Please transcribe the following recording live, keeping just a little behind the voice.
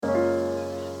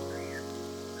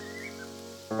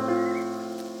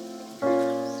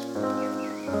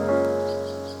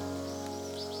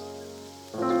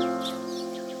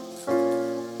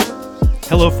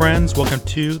Hello, friends. Welcome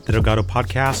to the Delgado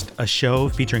Podcast, a show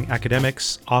featuring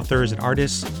academics, authors, and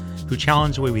artists who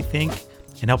challenge the way we think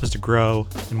and help us to grow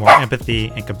in more empathy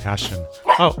and compassion.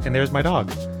 Oh, and there's my dog.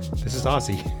 This is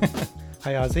Ozzy.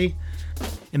 Hi, Ozzy.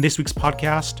 In this week's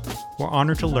podcast, we're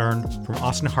honored to learn from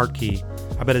Austin Hartke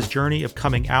about his journey of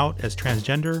coming out as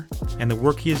transgender and the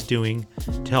work he is doing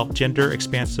to help gender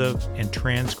expansive and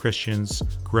trans Christians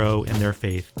grow in their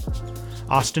faith.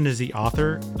 Austin is the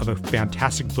author of a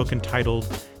fantastic book entitled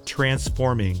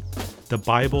Transforming: The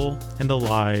Bible and the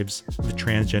Lives of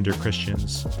Transgender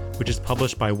Christians, which is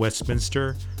published by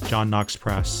Westminster John Knox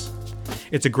Press.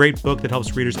 It's a great book that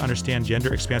helps readers understand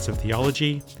gender expansive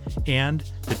theology and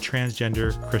the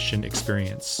transgender Christian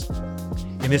experience.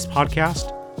 In this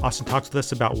podcast, Austin talks with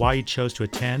us about why he chose to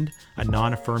attend a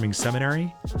non-affirming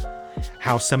seminary,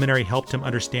 how seminary helped him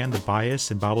understand the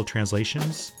bias in Bible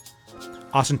translations.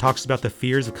 Austin talks about the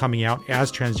fears of coming out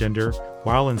as transgender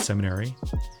while in seminary.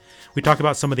 We talk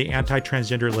about some of the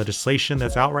anti-transgender legislation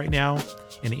that's out right now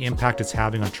and the impact it's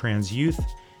having on trans youth.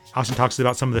 Austin talks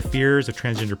about some of the fears of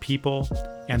transgender people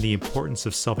and the importance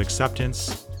of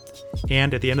self-acceptance.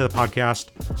 And at the end of the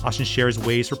podcast, Austin shares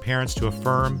ways for parents to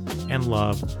affirm and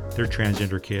love their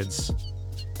transgender kids.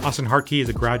 Austin Hartke is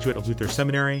a graduate of Luther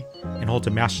Seminary and holds a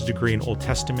master's degree in Old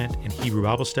Testament and Hebrew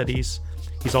Bible Studies.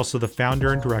 He's also the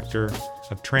founder and director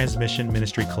of Transmission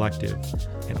Ministry Collective,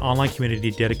 an online community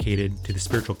dedicated to the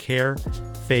spiritual care,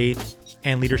 faith,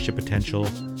 and leadership potential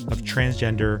of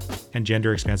transgender and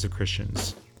gender expansive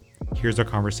Christians. Here's our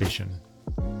conversation.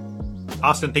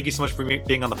 Austin, thank you so much for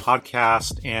being on the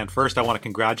podcast. And first, I want to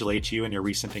congratulate you on your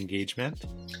recent engagement.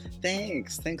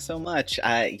 Thanks so much.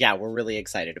 Yeah, we're really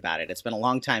excited about it. It's been a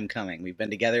long time coming. We've been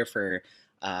together for,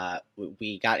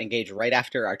 we got engaged right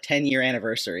after our 10-year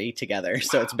anniversary together.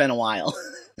 So It's been a while.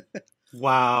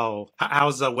 Wow.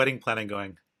 How's the wedding planning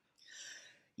going?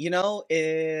 You know,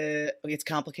 it's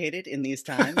complicated in these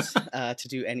times to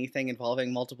do anything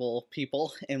involving multiple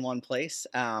people in one place.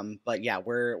 But yeah,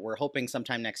 we're hoping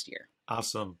sometime next year.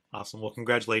 Awesome. Well,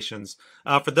 congratulations.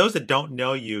 For those that don't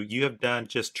know you, you have done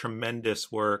just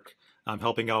tremendous work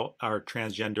helping out our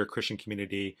transgender Christian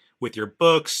community with your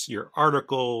books, your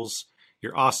articles,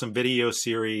 your awesome video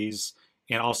series,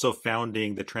 and also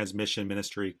founding the Transmission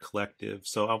Ministry Collective.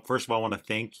 So first of all, I want to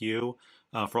thank you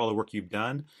for all the work you've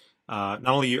done. Not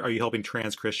only are you helping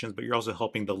trans Christians, but you're also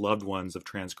helping the loved ones of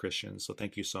trans Christians. So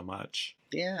thank you so much.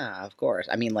 Yeah, of course.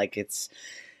 I mean, like it's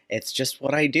just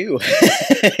what I do.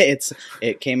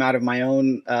 It came out of my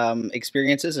own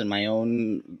experiences and my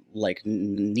own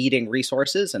needing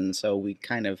resources, and so we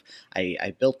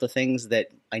I built the things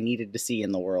that I needed to see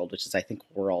in the world, which is I think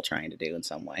we're all trying to do in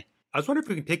some way. I was wondering if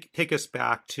we can take us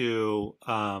back to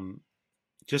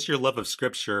just your love of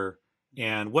Scripture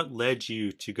and what led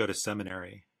you to go to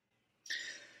seminary.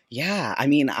 Yeah, I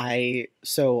mean, my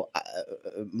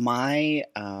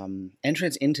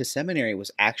entrance into seminary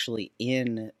was actually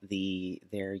in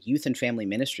their youth and family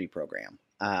ministry program.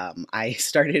 I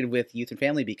started with youth and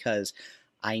family because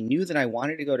I knew that I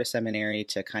wanted to go to seminary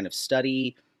to kind of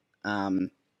study.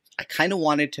 I kind of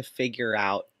wanted to figure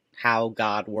out how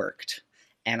God worked,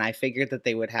 and I figured that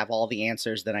they would have all the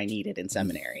answers that I needed in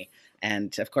seminary.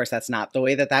 And of course, that's not the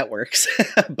way that works,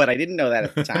 but I didn't know that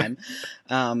at the time.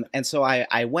 And so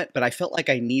I went, but I felt like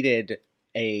I needed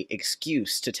a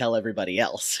excuse to tell everybody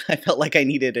else. I felt like I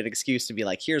needed an excuse to be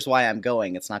like, here's why I'm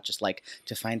going. It's not just like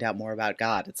to find out more about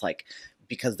God. It's like,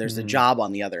 because there's a job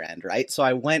on the other end, right? So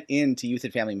I went into youth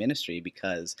and family ministry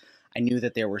because I knew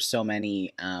that there were so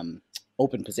many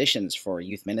open positions for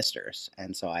youth ministers.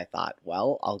 And so I thought,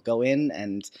 well, I'll go in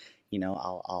and,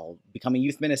 I'll become a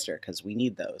youth minister because we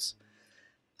need those.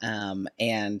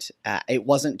 It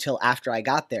wasn't till after I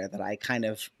got there that I kind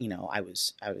of, I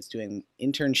was doing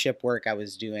internship work. I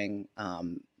was doing,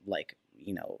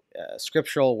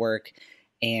 scriptural work,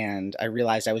 and I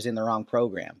realized I was in the wrong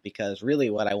program because really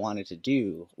what I wanted to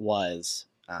do was,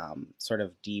 sort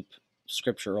of deep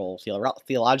scriptural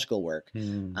theological work,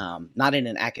 not in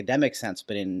an academic sense,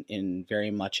 but in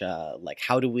very much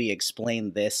how do we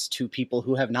explain this to people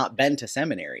who have not been to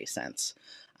seminary sense.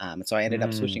 And so I ended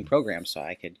up switching programs so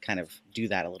I could kind of do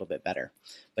that a little bit better.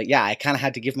 But yeah, I kind of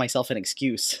had to give myself an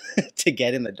excuse to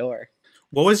get in the door.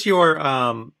 What was your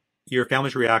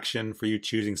family's reaction for you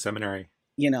choosing seminary?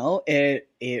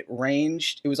 It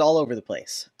ranged. It was all over the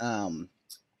place. I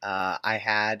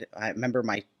remember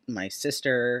my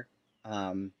sister,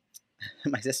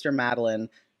 my sister Madeline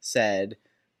said,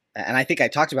 and I think I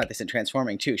talked about this in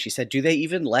Transforming too. She said, do they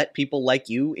even let people like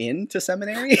you into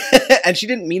seminary? And she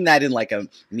didn't mean that in like a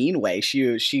mean way.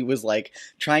 She was like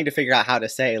trying to figure out how to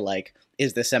say like,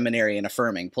 is the seminary an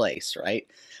affirming place? Right.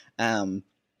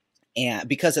 And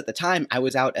because at the time I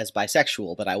was out as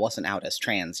bisexual, but I wasn't out as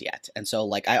trans yet. And so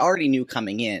like I already knew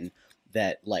coming in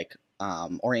that like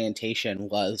orientation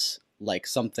was like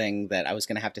something that I was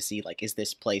going to have to see, like, is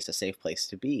this place a safe place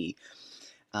to be?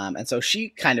 And so she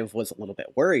kind of was a little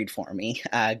bit worried for me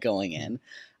going in.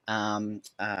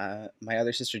 My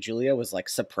other sister Julia was like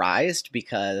surprised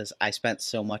because I spent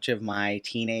so much of my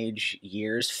teenage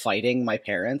years fighting my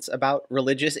parents about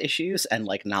religious issues and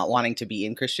like not wanting to be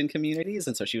in Christian communities.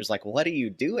 And so she was like, "What are you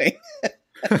doing?"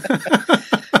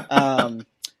 um,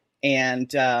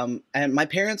 and my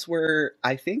parents were,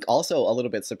 I think, also a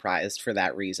little bit surprised for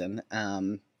that reason.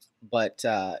 But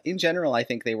in general, I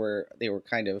think they were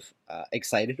kind of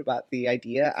excited about the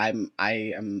idea.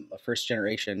 I am a first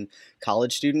generation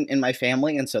college student in my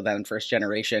family, and so then first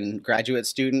generation graduate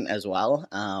student as well.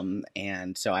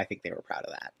 And so I think they were proud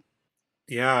of that.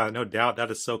 Yeah, no doubt.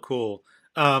 That is so cool.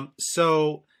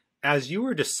 So as you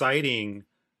were deciding,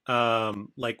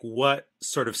 like what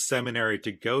sort of seminary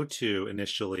to go to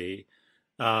initially,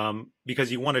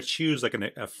 because you want to choose like an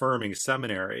affirming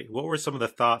seminary, what were some of the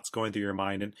thoughts going through your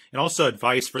mind, and also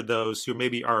advice for those who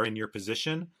maybe are in your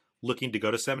position, looking to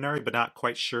go to seminary, but not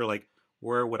quite sure, like,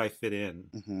 where would I fit in?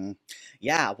 hmm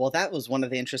Yeah, well, that was one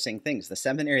of the interesting things. The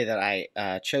seminary that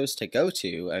I chose to go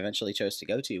to, eventually chose to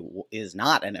go to, is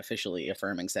not an officially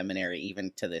affirming seminary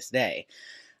even to this day.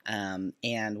 And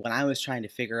when I was trying to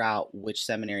figure out which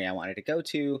seminary I wanted to go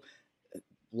to,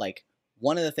 like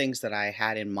one of the things that I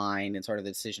had in mind in sort of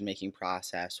the decision making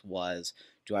process was,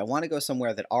 do I want to go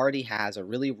somewhere that already has a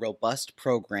really robust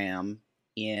program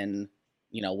in,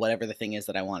 whatever the thing is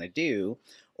that I want to do,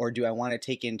 or do I want to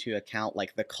take into account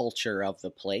like the culture of the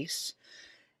place?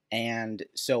 And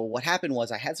so what happened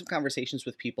was I had some conversations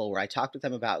with people where I talked with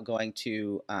them about going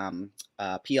to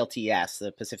PLTS,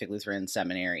 the Pacific Lutheran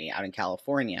Seminary out in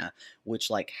California, which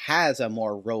like has a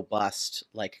more robust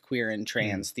like queer and Mm.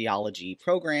 trans theology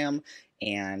program,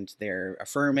 and they're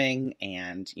affirming,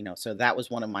 and so that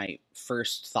was one of my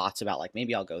first thoughts about like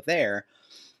maybe I'll go there.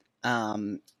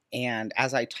 Um, and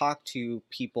as I talked to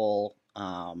people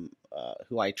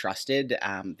who I trusted,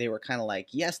 they were kind of like,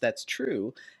 yes, that's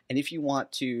true. And if you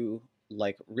want to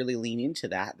like really lean into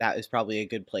that, that is probably a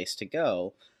good place to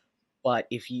go. But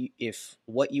if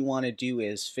what you want to do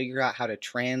is figure out how to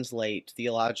translate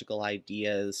theological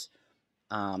ideas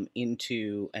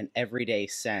into an everyday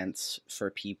sense for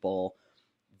people,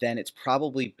 then it's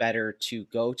probably better to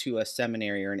go to a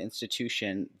seminary or an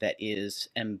institution that is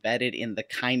embedded in the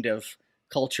kind of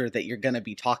culture that you're going to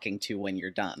be talking to when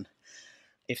you're done,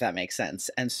 if that makes sense.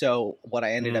 And so what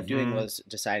I ended up doing Hmm. was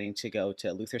deciding to go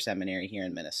to Luther Seminary here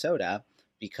in Minnesota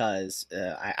because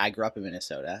I grew up in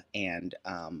Minnesota, and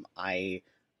I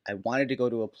wanted to go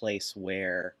to a place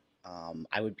where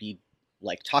I would be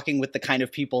like talking with the kind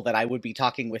of people that I would be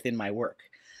talking with in my work.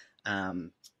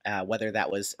 Whether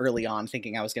that was early on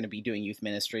thinking I was going to be doing youth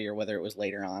ministry or whether it was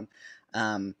later on.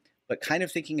 But kind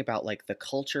of thinking about like the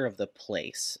culture of the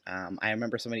place. I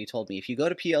remember somebody told me if you go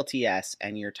to PLTS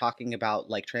and you're talking about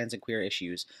like trans and queer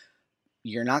issues,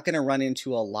 you're not going to run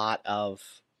into a lot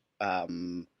of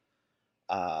um,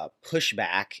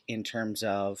 pushback in terms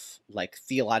of like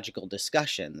theological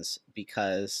discussions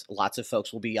because lots of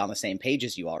folks will be on the same page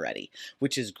as you already,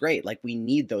 which is great. Like we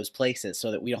need those places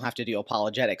so that we don't have to do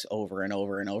apologetics over and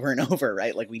over and over and over,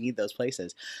 right? Like we need those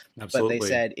places. But they Absolutely.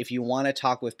 said if you want to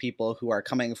talk with people who are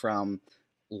coming from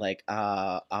like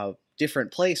a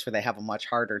different place where they have a much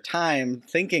harder time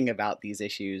thinking about these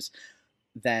issues,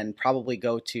 then probably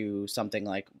go to something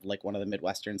like one of the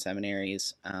Midwestern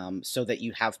seminaries, so that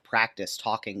you have practice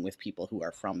talking with people who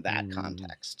are from that Mm.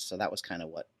 context. So that was kind of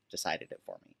what decided it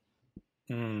for me.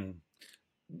 Mm.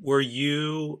 Were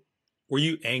you were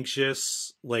you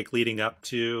anxious, like, leading up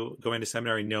to going to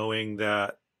seminary, knowing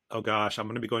that, oh gosh, I'm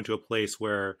going to be going to a place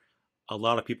where a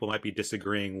lot of people might be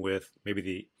disagreeing with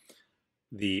maybe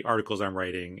the articles I'm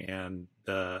writing and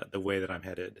the way that I'm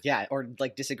headed? Yeah, or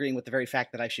like disagreeing with the very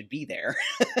fact that I should be there.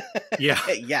 Yeah.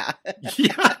 Yeah.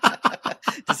 Yeah.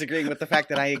 Disagreeing with the fact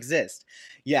that I exist.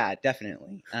 Yeah,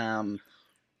 definitely.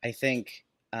 I think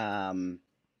I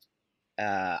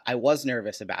was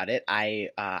nervous about it. I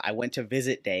went to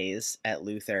visit days at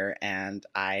Luther, and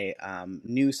I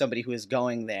knew somebody who was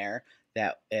going there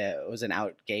that was an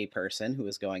out gay person who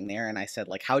was going there, and I said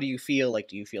like, "How do you feel? Like,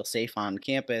 do you feel safe on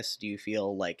campus? Do you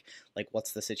feel like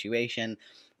what's the situation?"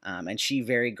 And she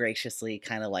very graciously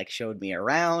kind of like showed me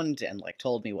around and like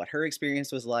told me what her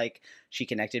experience was like. She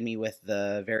connected me with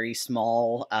the very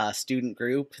small student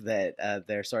group that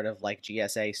they're sort of like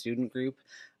GSA student group.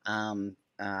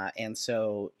 And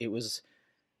so it was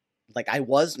like I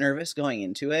was nervous going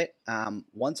into it.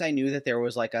 Once I knew that there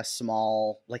was like a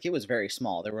small, like it was very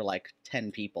small. There were like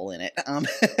 10 people in it.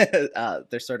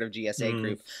 Their sort of GSA Mm,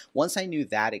 group. Once I knew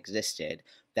that existed,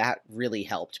 that really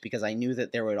helped because I knew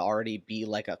that there would already be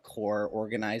like a core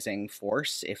organizing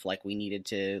force if like we needed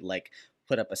to like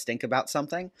put up a stink about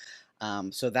something.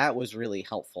 So that was really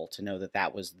helpful to know that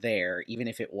that was there, even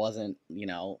if it wasn't,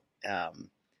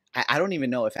 I don't even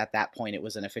know if at that point it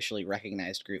was an officially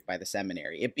recognized group by the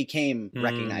seminary. It became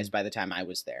recognized mm, by the time I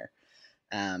was there.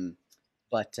 Um,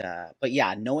 but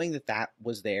yeah, knowing that that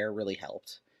was there really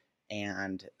helped,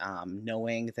 and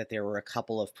knowing that there were a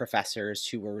couple of professors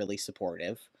who were really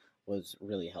supportive was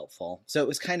really helpful. So it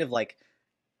was kind of like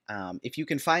if you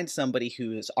can find somebody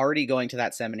who is already going to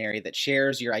that seminary that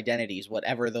shares your identities,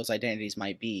 whatever those identities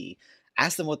might be,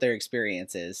 ask them what their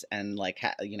experience is, and like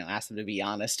ask them to be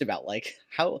honest about like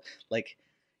how like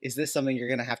is this something you're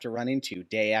going to have to run into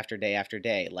day after day after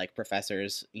day, like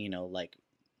professors, like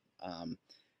um,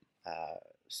 uh,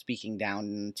 speaking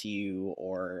down to you,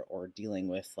 or dealing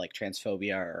with like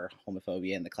transphobia or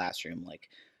homophobia in the classroom, like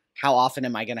how often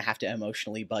am I going to have to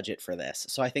emotionally budget for this?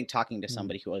 So I think talking to mm.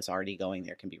 somebody who is already going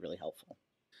there can be really helpful.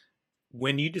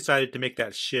 When you decided to make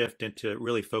that shift into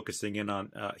really focusing in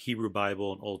on Hebrew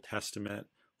Bible and Old Testament,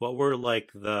 what were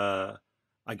like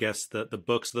I guess the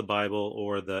books of the Bible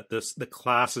or the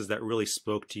classes that really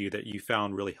spoke to you that you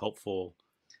found really helpful?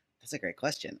 That's a great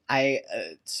question.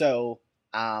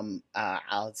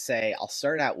 I'll say I'll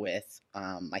start out with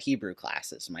my Hebrew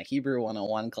classes, my Hebrew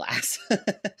 101 class.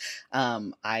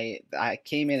 I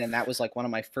came in and that was like one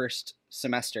of my first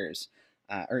semesters,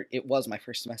 or it was my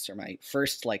first semester, my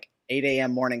first like 8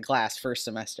 a.m. morning class, first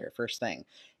semester, first thing,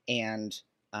 and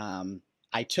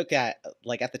I took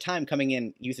at the time coming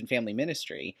in youth and family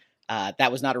ministry.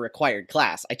 That was not a required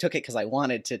class. I took it because I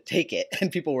wanted to take it,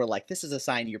 and people were like, "This is a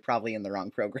sign you're probably in the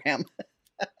wrong program."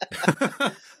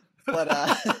 But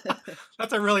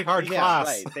That's a really hard yeah, class.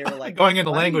 right. They were like, Going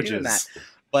into "Why are you doing that?" languages.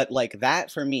 But like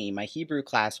that for me, my Hebrew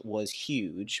class was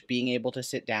huge. Being able to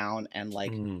sit down and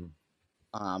like Mm,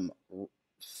 um,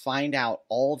 find out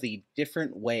all the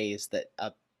different ways that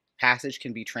a passage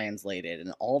can be translated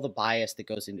and all the bias that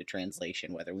goes into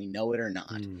translation, whether we know it or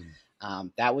not. mm,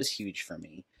 That was huge for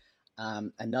me.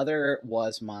 Another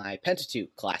was my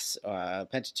Pentateuch class.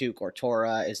 Pentateuch or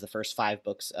Torah is the first 5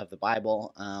 books of the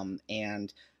Bible.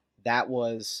 And that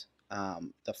was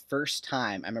the first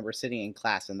time I remember sitting in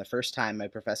class, and the first time my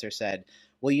professor said,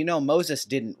 "Well, Moses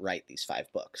didn't write these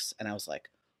 5 books." And I was like,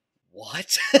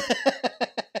 "What?"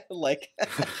 Like,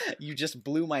 you just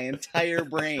blew my entire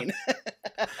brain.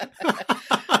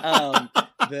 um,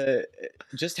 the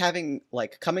just having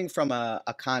like coming from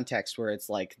a context where it's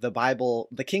like the Bible,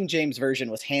 the King James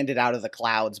version was handed out of the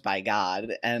clouds by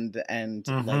God, and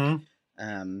like hmm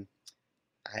um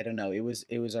I don't know, it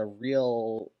was a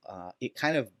real it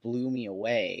kind of blew me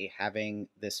away having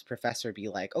this professor be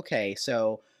like, okay,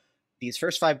 so these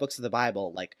first 5 books of the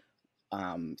Bible, like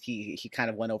he kind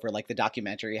of went over like the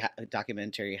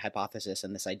documentary hypothesis,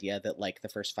 and this idea that like the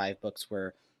first 5 books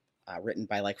were written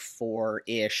by like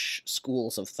four-ish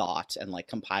schools of thought and like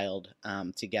compiled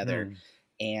together, mm.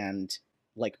 and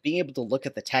like being able to look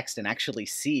at the text and actually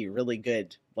see really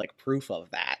good like proof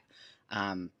of that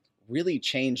um, really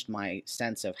changed my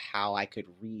sense of how I could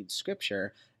read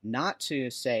scripture. Not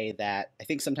to say that I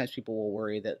think sometimes people will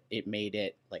worry that it made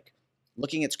it like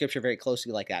looking at scripture very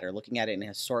closely like that, or looking at it in a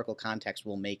historical context,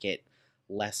 will make it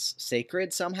less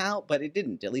sacred somehow, but it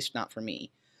didn't, at least not for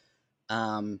me.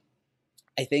 Um,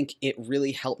 I think it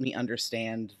really helped me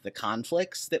understand the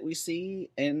conflicts that we see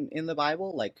in the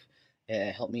Bible. Like,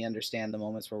 it helped me understand the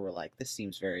moments where we're like, this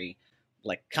seems very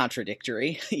like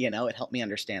contradictory. It helped me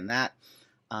understand that.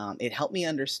 It helped me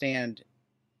understand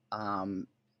um,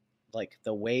 like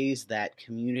the ways that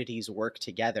communities work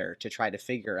together to try to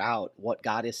figure out what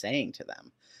God is saying to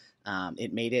them.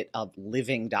 It made it a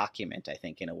living document, I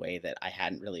think, in a way that I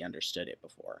hadn't really understood it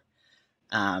before.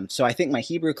 So I think my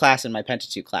Hebrew class and my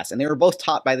Pentateuch class, and they were both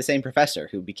taught by the same professor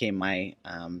who became my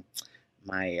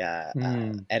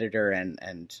Mm. editor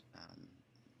and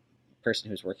person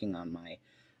who's working on my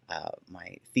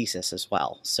thesis as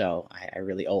well. So I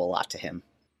really owe a lot to him.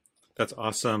 That's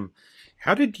awesome.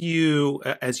 How did you,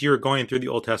 as you're going through the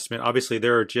Old Testament, obviously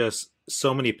there are just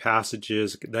so many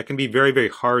passages that can be very, very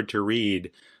hard to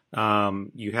read.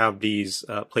 You have these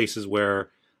places where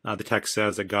the text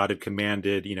says that God had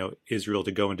commanded, Israel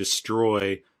to go and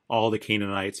destroy all the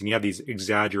Canaanites, and you have these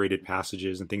exaggerated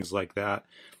passages and things like that.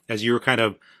 As you were kind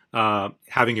of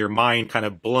having your mind kind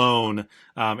of blown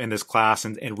in this class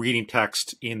and reading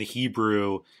text in the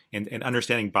Hebrew and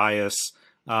understanding bias,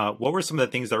 what were some of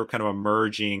the things that were kind of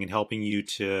emerging and helping you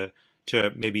to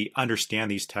maybe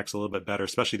understand these texts a little bit better,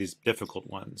 especially these difficult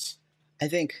ones? I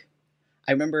think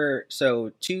I remember,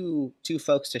 so two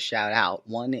folks to shout out.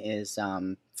 One is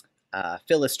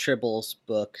Phyllis Tribble's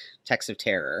book Texts of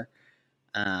Terror.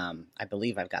 I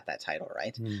believe I've got that title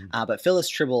right. Mm. But Phyllis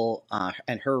Tribble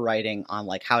and her writing on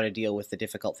like how to deal with the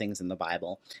difficult things in the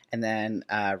Bible, and then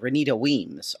Renita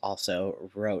Weems also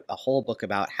wrote a whole book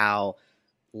about how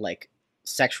like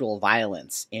sexual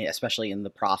violence, especially in the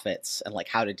prophets, and like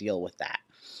how to deal with that.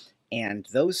 And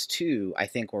those two, I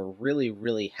think, were really,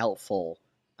 really helpful.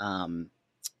 Um,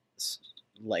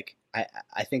 like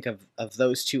I think of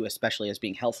those two especially as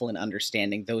being helpful in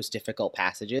understanding those difficult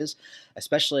passages,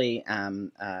 especially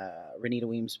Renita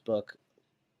Weems' book,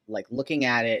 like looking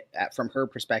at it from her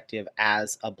perspective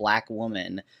as a Black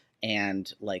woman,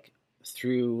 and like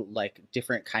through like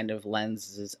different kind of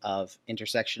lenses of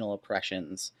intersectional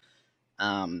oppressions.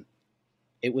 Um,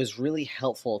 it was really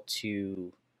helpful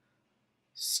to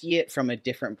see it from a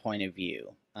different point of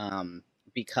view,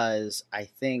 because I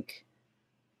think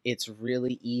it's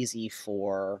really easy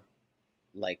for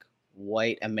like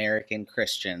white American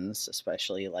Christians,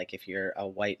 especially like if you're a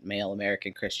white male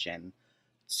American Christian,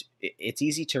 it's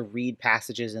easy to read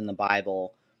passages in the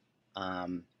Bible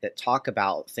that talk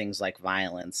about things like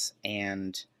violence,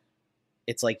 and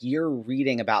it's like you're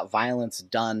reading about violence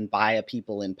done by a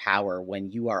people in power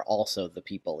when you are also the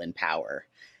people in power.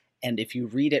 And if you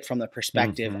read it from the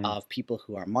perspective Hmm. of people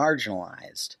who are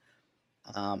marginalized,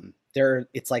 there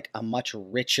it's like um,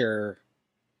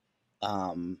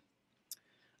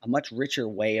 a much richer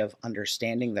way of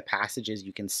understanding the passages.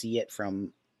 You can see it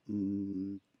from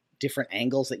mm, different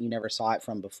angles that you never saw it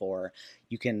from before.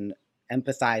 You can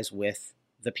empathize with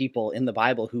the people in the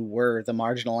Bible who were the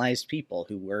marginalized people,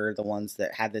 who were the ones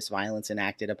that had this violence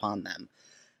enacted upon them.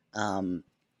 Um,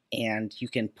 and you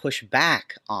can push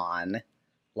back on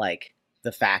like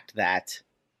the fact that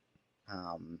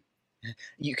um,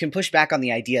 you can push back on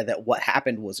the idea that what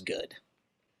happened was good,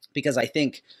 because I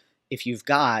think if you've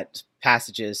got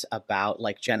passages about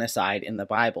like genocide in the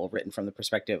Bible written from the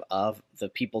perspective of the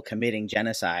people committing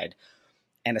genocide,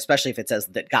 and especially if it says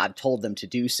that God told them to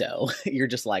do so, you're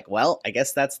just like, well, I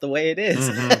guess that's the way it is.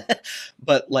 Hmm.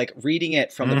 But like reading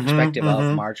it from the Hmm. perspective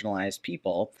of Hmm. marginalized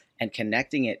people and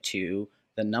connecting it to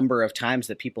the number of times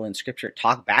that people in scripture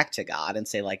talk back to God and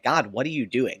say like, God, what are you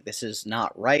doing? This is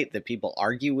not right. That people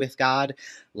argue with God.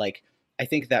 Like, I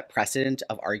think that precedent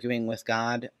of arguing with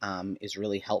God is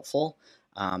really helpful.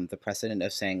 The precedent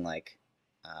of saying like,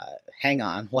 hang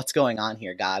on, what's going on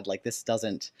here, God? Like this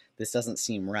doesn't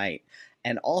seem right.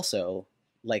 And also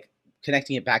like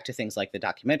connecting it back to things like the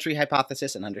documentary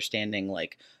hypothesis and understanding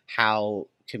like how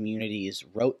communities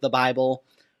wrote the Bible,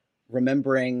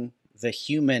 remembering the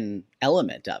human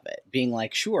element of it, being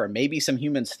like, sure, maybe some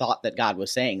humans thought that God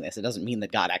was saying this. It doesn't mean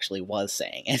that God actually was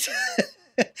saying it.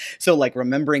 So like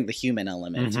remembering the human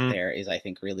element Hmm. there is, I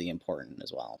think, really important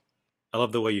as well. I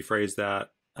love the way you phrase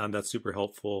that. That's super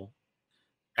helpful.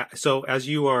 So as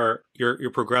you're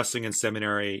progressing in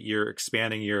seminary, you're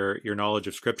expanding your knowledge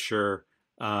of scripture.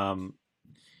 Um,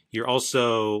 you're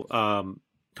also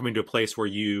coming to a place where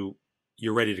you're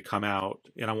ready to come out.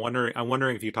 And I'm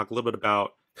wondering if you talk a little bit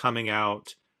about coming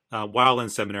out while in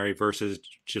seminary versus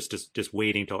just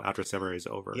waiting till after seminary is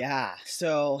over. Yeah.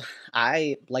 So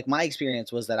I like my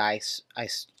experience was that I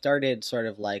started sort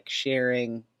of like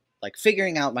sharing, like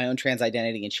figuring out my own trans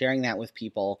identity and sharing that with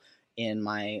people in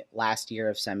my last year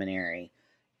of seminary.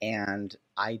 And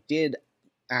I did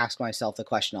ask myself the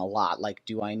question a lot, like,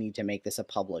 do I need to make this a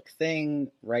public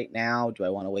thing right now? Do I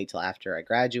want to wait till after I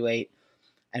graduate?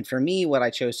 And for me, what I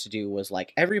chose to do was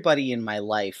like everybody in my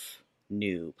life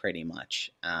knew pretty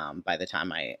much by the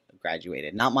time I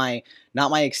graduated. Not my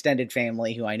extended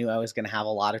family, who I knew I was going to have a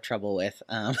lot of trouble with,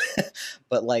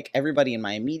 but like everybody in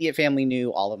my immediate family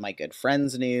knew. All of my good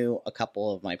friends knew. A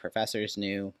couple of my professors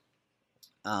knew.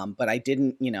 But I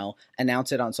didn't,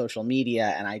 announce it on social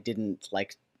media, and I didn't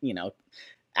like,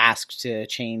 asked to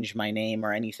change my name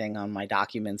or anything on my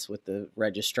documents with the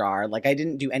registrar. Like I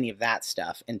didn't do any of that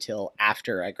stuff until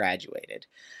after I graduated.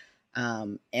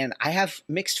 And I have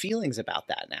mixed feelings about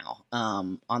that now.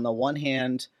 Um, on the one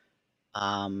hand,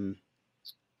 I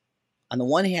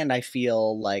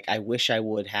feel like I wish I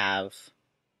would have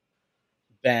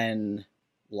been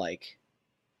like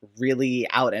really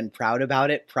out and proud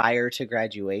about it prior to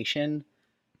graduation,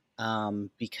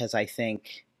 because I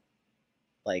think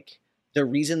like the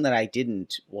reason that I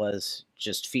didn't was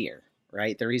just fear,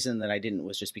 right? The reason that I didn't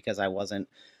was just because I wasn't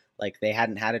like they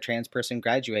hadn't had a trans person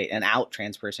graduate, an out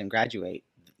trans person graduate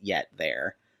yet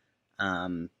there.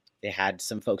 Um, they had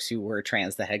some folks who were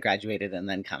trans that had graduated and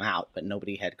then come out, but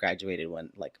nobody had graduated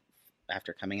when like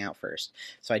after coming out first.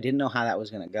 So I didn't know how that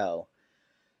was going to go.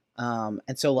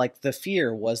 And so like the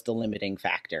fear was the limiting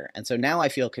factor. And so now I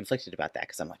feel conflicted about that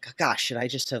because I'm like, oh, gosh, should I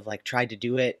just have like tried to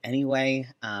do it anyway?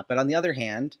 But on the other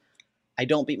hand, I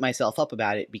don't beat myself up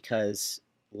about it because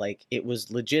like it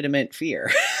was legitimate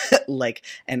fear. Like,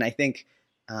 and I think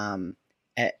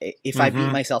if I beat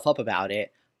Mm-hmm. myself up about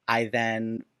it, I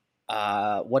then,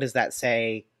 what does that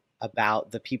say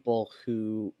about the people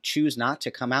who choose not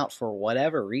to come out for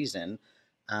whatever reason?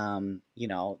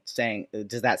 Saying,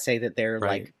 does that say that they're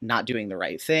Right. like not doing the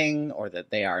right thing or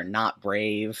that they are not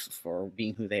brave for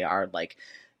being who they are? Like,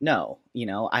 no,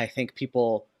 I think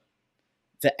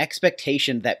the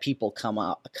expectation that people come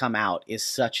out is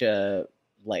such a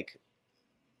like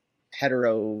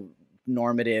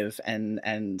heteronormative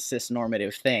and cis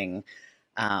normative thing.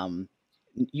 um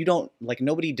you don't like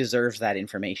nobody deserves that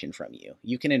information from you.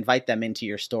 You can invite them into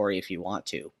your story if you want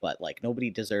to, but like nobody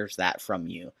deserves that from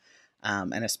you.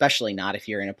 And especially not if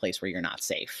you're in a place where you're not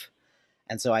safe.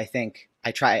 And so I think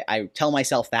I tell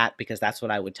myself that because that's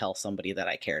what I would tell somebody that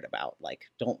I cared about. Like,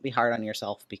 don't be hard on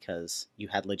yourself because you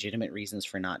had legitimate reasons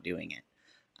for not doing it.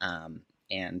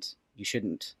 And you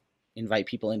shouldn't invite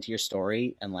people into your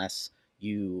story unless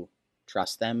you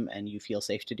trust them and you feel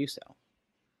safe to do so.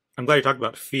 I'm glad you talked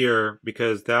about fear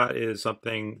because that is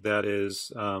something that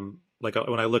is like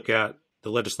when I look at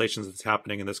the legislations that's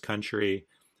happening in this country,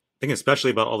 thinking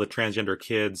especially about all the transgender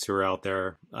kids who are out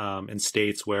there in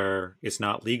states where it's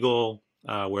not legal,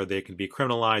 where they can be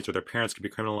criminalized or their parents can be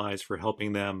criminalized for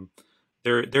helping them.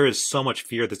 There is so much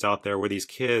fear that's out there where these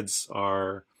kids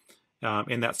are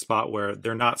in that spot where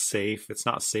they're not safe. It's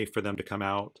not safe for them to come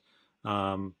out.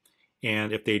 Um,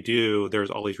 and if they do,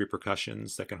 there's all these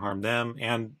repercussions that can harm them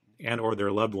and or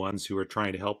their loved ones who are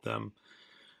trying to help them.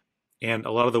 And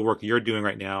a lot of the work you're doing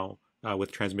right now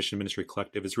with Transmission Ministry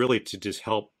Collective is really to just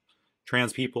help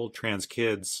trans people, trans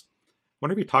kids. I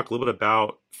wonder if you talk a little bit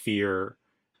about fear.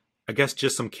 I guess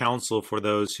just some counsel for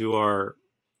those who are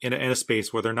in a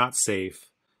space where they're not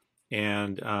safe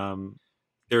and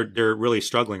they're really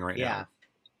struggling right Yeah, now.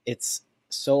 it's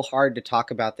so hard to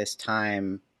talk about this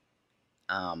time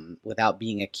without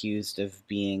being accused of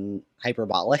being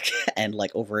hyperbolic and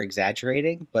like over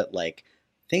exaggerating, but like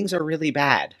things are really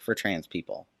bad for trans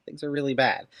people. Things are really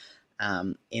bad.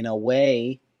 In a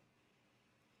way,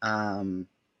 um,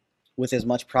 with as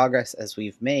much progress as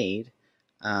we've made,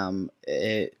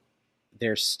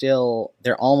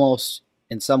 they're almost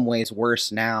in some ways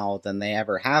worse now than they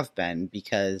ever have been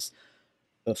because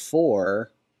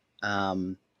before,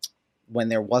 um, when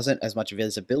there wasn't as much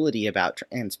visibility about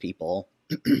trans people,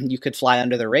 you could fly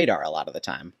under the radar a lot of the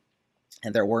time,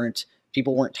 and there weren't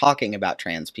people weren't talking about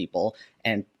trans people,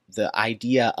 and the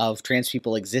idea of trans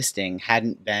people existing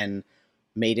hadn't been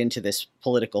made into this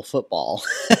political football.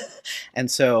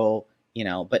 And so,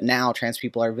 but now trans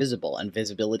people are visible, and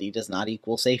visibility does not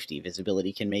equal safety.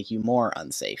 Visibility can make you more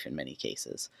unsafe in many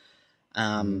cases.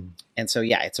 um, Mm. and so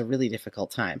yeah, it's a really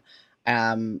difficult time.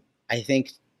 um, I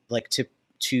think like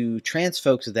to trans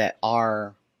folks that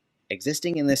are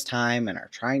existing in this time and are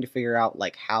trying to figure out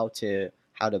like how to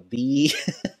be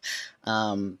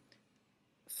um,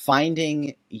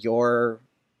 finding your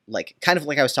like kind of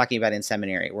like I was talking about in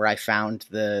seminary where I found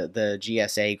the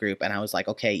GSA group and I was like,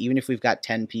 okay, even if we've got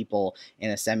 10 people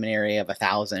in a seminary of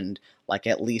 1,000, like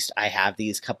at least I have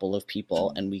these couple of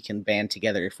people and we can band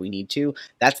together if we need to.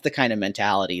 That's the kind of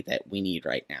mentality that we need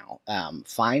right now.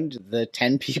 Find the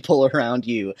 10 people around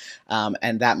you,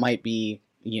 and that might be,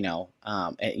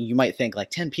 you might think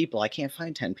like 10 people, I can't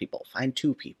find 10 people. Find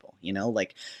 2 people,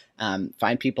 like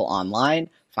find people online,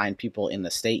 find people in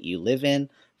the state you live in,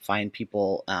 find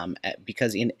people,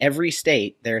 because in every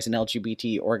state there's an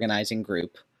LGBT organizing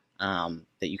group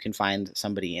that you can find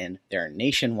somebody in. There are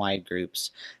nationwide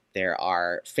groups. There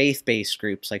are faith-based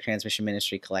groups like Transmission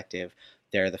Ministry Collective.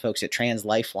 There are the folks at Trans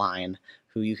Lifeline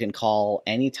who you can call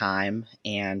anytime,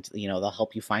 and they'll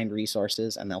help you find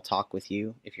resources and they'll talk with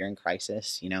you if you're in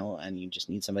crisis, and you just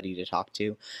need somebody to talk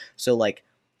to. So like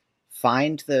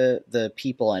find the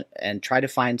people and try to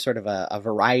find sort of a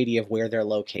variety of where they're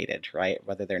located, right?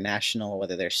 Whether they're national,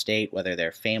 whether they're state, whether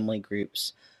they're family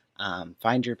groups.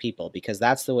 Find your people, because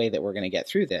that's the way that we're going to get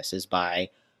through this, is by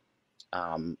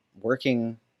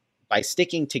working, by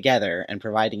sticking together and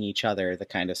providing each other the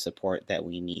kind of support that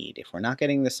we need. If we're not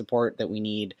getting the support that we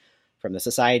need from the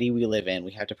society we live in,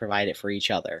 we have to provide it for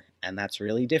each other. And that's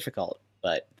really difficult,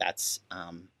 but that's,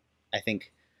 I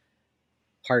think,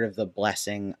 part of the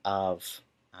blessing of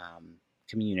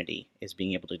community is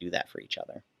being able to do that for each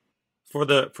other. For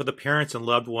the parents and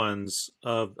loved ones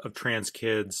of trans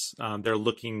kids, they're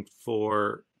looking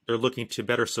to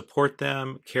better support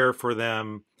them, care for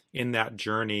them in that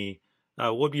journey.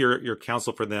 What would be your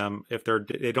counsel for them if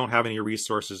they don't have any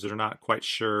resources, they're not quite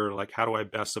sure, like, how do I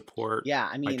best support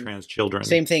my trans children?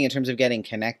 Same thing in terms of getting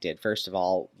connected. First of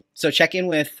all, so check in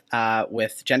with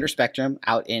Gender Spectrum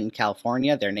out in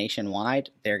California. They're nationwide.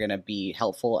 They're going to be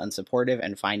helpful and supportive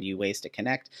and find you ways to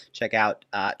connect. Check out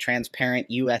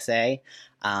Transparent USA.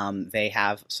 They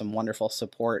have some wonderful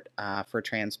support for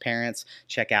trans parents.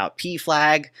 Check out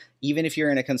PFLAG. Even if you're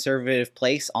in a conservative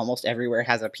place, almost everywhere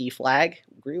has a PFLAG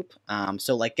group.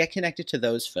 So like, get connected to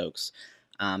those folks.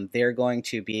 They're going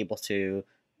to be able to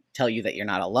tell you that you're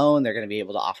not alone. They're going to be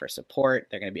able to offer support.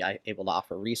 They're going to be able to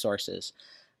offer resources.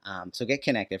 So get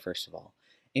connected, first of all.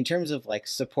 In terms of like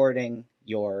supporting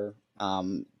your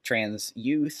trans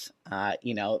youth,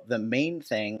 the main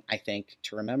thing I think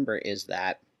to remember is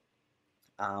that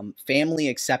family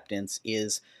acceptance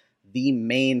is the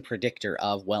main predictor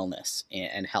of wellness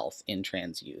and health in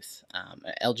trans youth,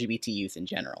 LGBT youth in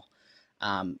general.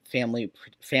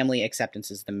 Family acceptance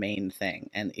is the main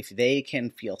thing. And if they can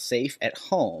feel safe at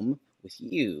home with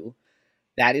you,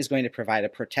 that is going to provide a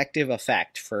protective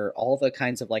effect for all the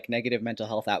kinds of like negative mental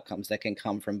health outcomes that can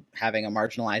come from having a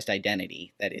marginalized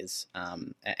identity, that is,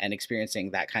 and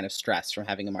experiencing that kind of stress from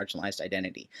having a marginalized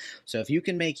identity. So if you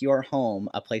can make your home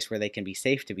a place where they can be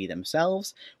safe to be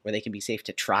themselves, where they can be safe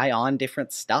to try on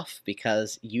different stuff,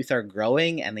 because youth are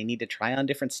growing and they need to try on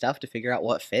different stuff to figure out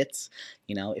what fits.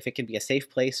 If it can be a safe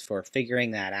place for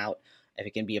figuring that out, if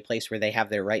it can be a place where they have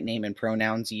their right name and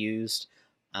pronouns used,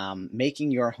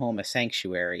 making your home a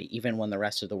sanctuary, even when the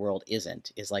rest of the world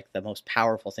isn't, is like the most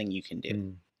powerful thing you can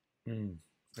do.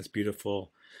 That's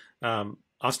beautiful.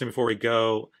 Austin, before we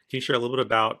go, can you share a little bit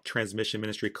about Transmission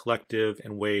Ministry Collective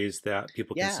and ways that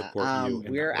people can support you?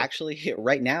 We're actually,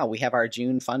 right now, we have our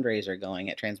June fundraiser going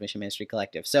at Transmission Ministry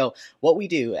Collective. So what we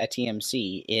do at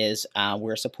TMC is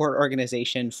we're a support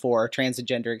organization for trans and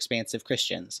gender expansive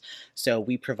Christians. So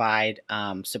we provide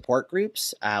support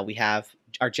groups. We have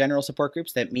our general support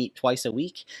groups that meet twice a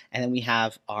week. And then we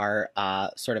have our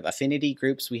sort of affinity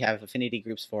groups. We have affinity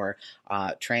groups for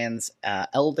trans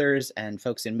elders and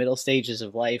folks in middle stages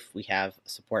of life. We have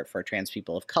support for trans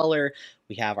people of color.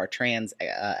 We have our trans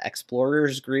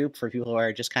explorers group for people who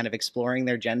are just kind of exploring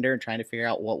their gender and trying to figure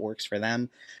out what works for them.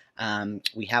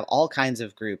 We have all kinds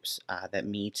of groups that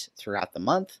meet throughout the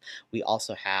month. We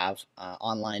also have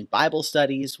online Bible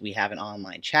studies. We have an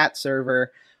online chat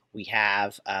server. We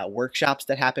have workshops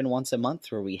that happen once a month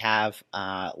where we have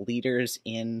leaders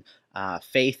in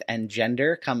faith and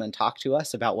gender come and talk to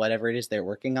us about whatever it is they're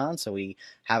working on. So we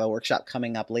have a workshop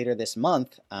coming up later this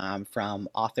month from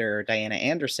author Diana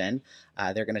Anderson.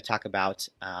 They're going to talk about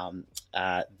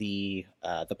the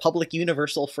public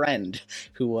universal friend,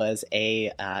 who was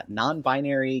a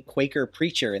non-binary Quaker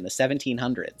preacher in the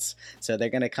 1700s. So they're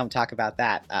going to come talk about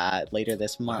that later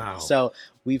this month. Wow. So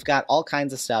we've got all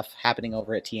kinds of stuff happening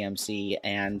over at TMC,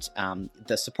 and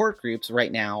the support groups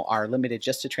right now are limited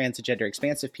just to trans and gender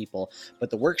expansive people, but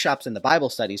the workshops and the Bible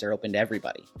studies are open to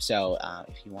everybody. So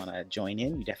if you want to join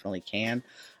in, you definitely can.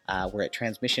 We're at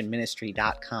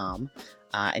transmissionministry.com.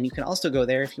 And you can also go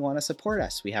there if you want to support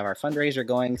us. We have our fundraiser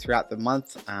going throughout the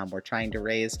month. We're trying to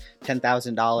raise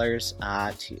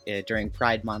 $10,000 during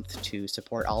Pride Month to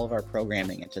support all of our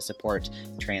programming and to support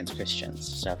trans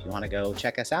Christians. So if you want to go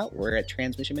check us out, we're at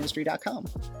transmissionministry.com.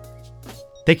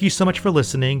 Thank you so much for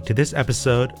listening to this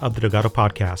episode of the Delgado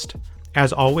Podcast.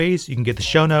 As always, you can get the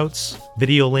show notes,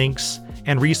 video links,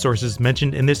 and resources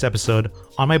mentioned in this episode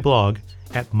on my blog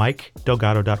at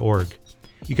mikedelgado.org.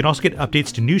 You can also get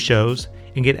updates to new shows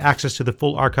and get access to the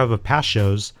full archive of past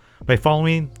shows by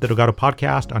following the Delgado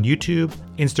Podcast on YouTube,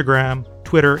 Instagram,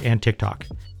 Twitter, and TikTok.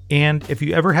 And if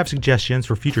you ever have suggestions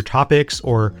for future topics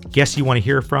or guests you want to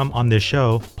hear from on this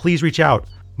show, please reach out.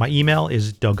 My email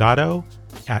is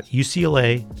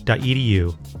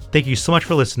delgado@ucla.edu. Thank you so much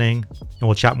for listening, and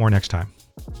we'll chat more next time.